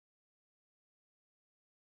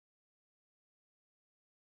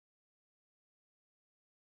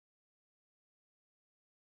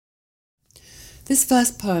This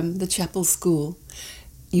first poem, The Chapel School,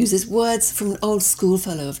 uses words from an old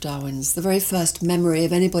schoolfellow of Darwin's, the very first memory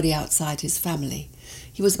of anybody outside his family.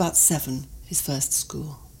 He was about 7, his first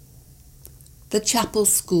school. The Chapel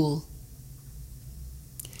School.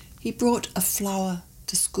 He brought a flower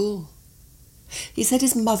to school. He said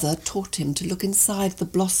his mother taught him to look inside the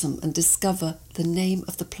blossom and discover the name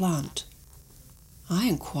of the plant. I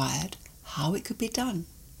inquired how it could be done,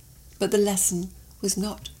 but the lesson was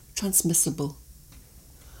not transmissible.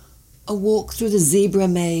 A walk through the zebra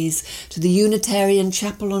maze to the Unitarian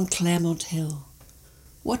Chapel on Claremont Hill.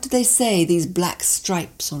 What do they say, these black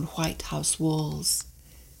stripes on White House walls?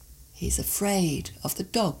 He's afraid of the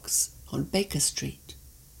dogs on Baker Street.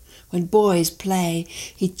 When boys play,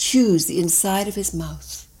 he chews the inside of his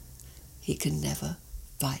mouth. He can never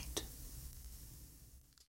fight.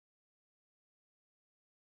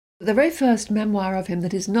 The very first memoir of him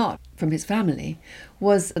that is not from his family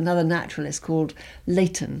was another naturalist called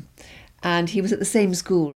Leighton, and he was at the same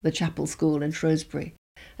school, the Chapel School in Shrewsbury.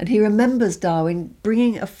 And he remembers Darwin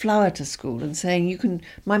bringing a flower to school and saying,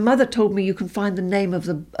 my mother told me you can find the name of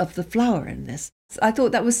the flower in this. I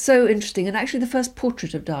thought that was so interesting. And actually the first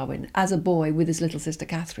portrait of Darwin as a boy with his little sister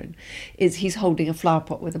Catherine is he's holding a flower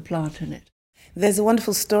pot with a plant in it. There's a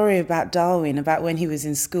wonderful story about Darwin, about when he was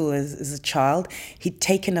in school as a child. He'd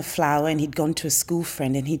taken a flower and he'd gone to a school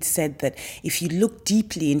friend and he'd said that if you look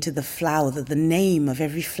deeply into the flower, that the name of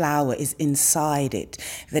every flower is inside it,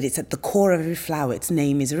 that it's at the core of every flower, its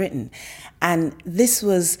name is written. And this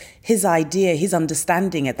was his idea, his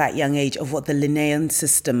understanding at that young age of what the Linnaean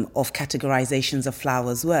system of categorizations of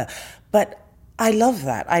flowers were. But I love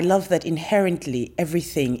that. I love that inherently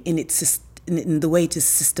everything in its system, in the way it is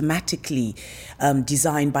systematically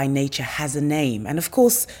designed by nature, has a name. And of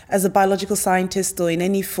course, as a biological scientist or in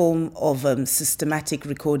any form of systematic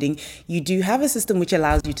recording, you do have a system which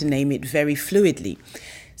allows you to name it very fluidly.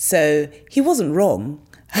 So he wasn't wrong,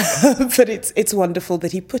 but it's wonderful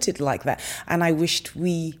that he put it like that. And I wished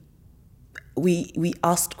we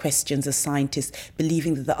asked questions as scientists,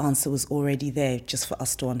 believing that the answer was already there just for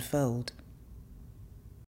us to unfold.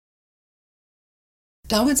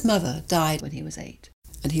 Darwin's mother died when he was 8,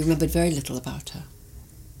 and he remembered very little about her.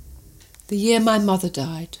 The year my mother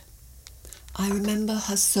died, I remember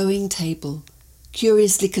her sewing table,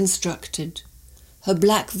 curiously constructed, her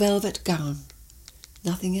black velvet gown,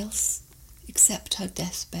 nothing else except her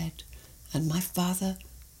deathbed, and my father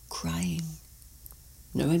crying.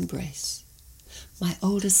 No embrace. My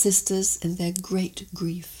older sisters, in their great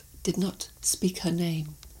grief, did not speak her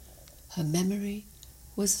name. Her memory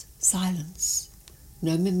was silence.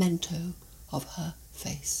 No memento of her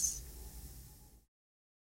face.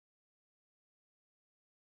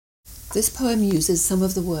 This poem uses some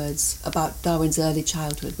of the words about Darwin's early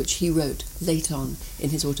childhood, which he wrote late on in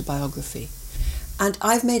his autobiography. And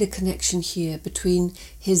I've made a connection here between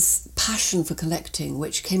his passion for collecting,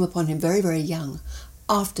 which came upon him very, very young,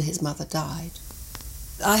 after his mother died.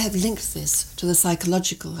 I have linked this to the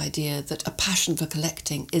psychological idea that a passion for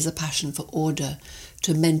collecting is a passion for order,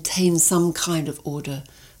 to maintain some kind of order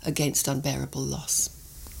against unbearable loss.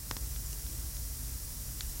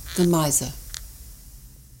 The Miser.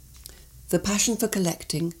 The passion for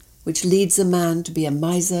collecting, which leads a man to be a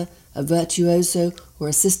miser, a virtuoso, or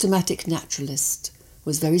a systematic naturalist,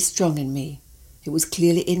 was very strong in me. It was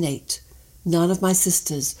clearly innate. None of my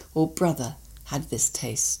sisters or brother had this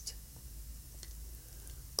taste.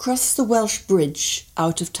 Cross the Welsh Bridge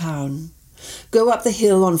out of town. Go up the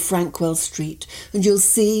hill on Frankwell Street, and you'll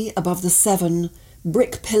see above the 7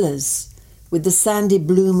 brick pillars with the sandy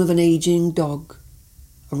bloom of an ageing dog.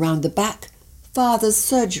 Around the back, father's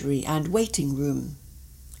surgery and waiting room.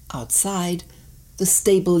 Outside, the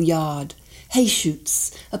stable yard, hay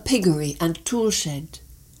shoots, a piggery and tool shed.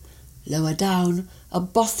 Lower down, a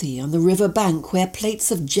bothy on the river bank where plates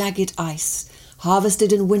of jagged ice,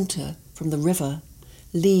 harvested in winter from the river,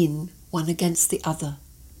 lean one against the other.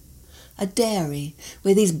 A dairy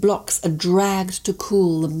where these blocks are dragged to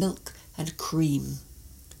cool the milk and cream.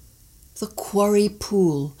 The quarry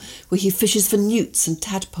pool where he fishes for newts and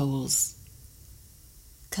tadpoles.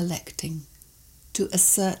 Collecting, to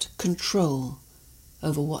assert control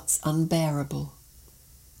over what's unbearable.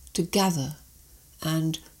 To gather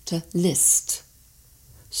and to list.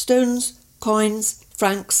 Stones, coins,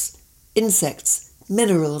 francs, insects,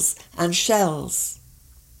 minerals and shells.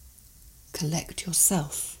 Collect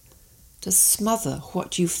yourself, to smother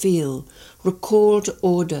what you feel, recall to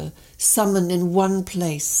order, summon in one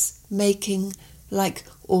place, making, like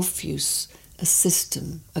Orpheus, a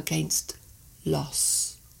system against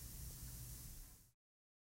loss.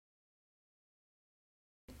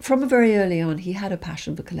 from very early on, he had a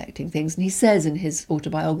passion for collecting things. And he says in his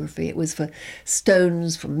autobiography it was for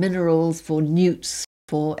stones, for minerals, for newts,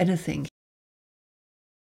 for anything.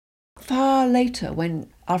 Far later,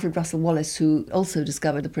 when Alfred Russel Wallace, who also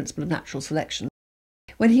discovered the principle of natural selection,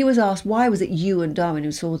 when he was asked, why was it you and Darwin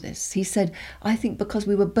who saw this? He said, I think because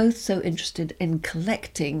we were both so interested in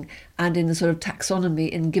collecting and in the sort of taxonomy,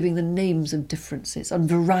 in giving the names of differences and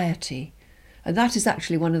variety. And that is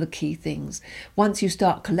actually one of the key things. Once you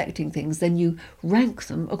start collecting things, then you rank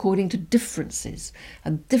them according to differences.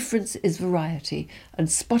 And difference is variety, and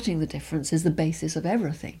spotting the difference is the basis of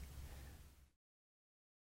everything.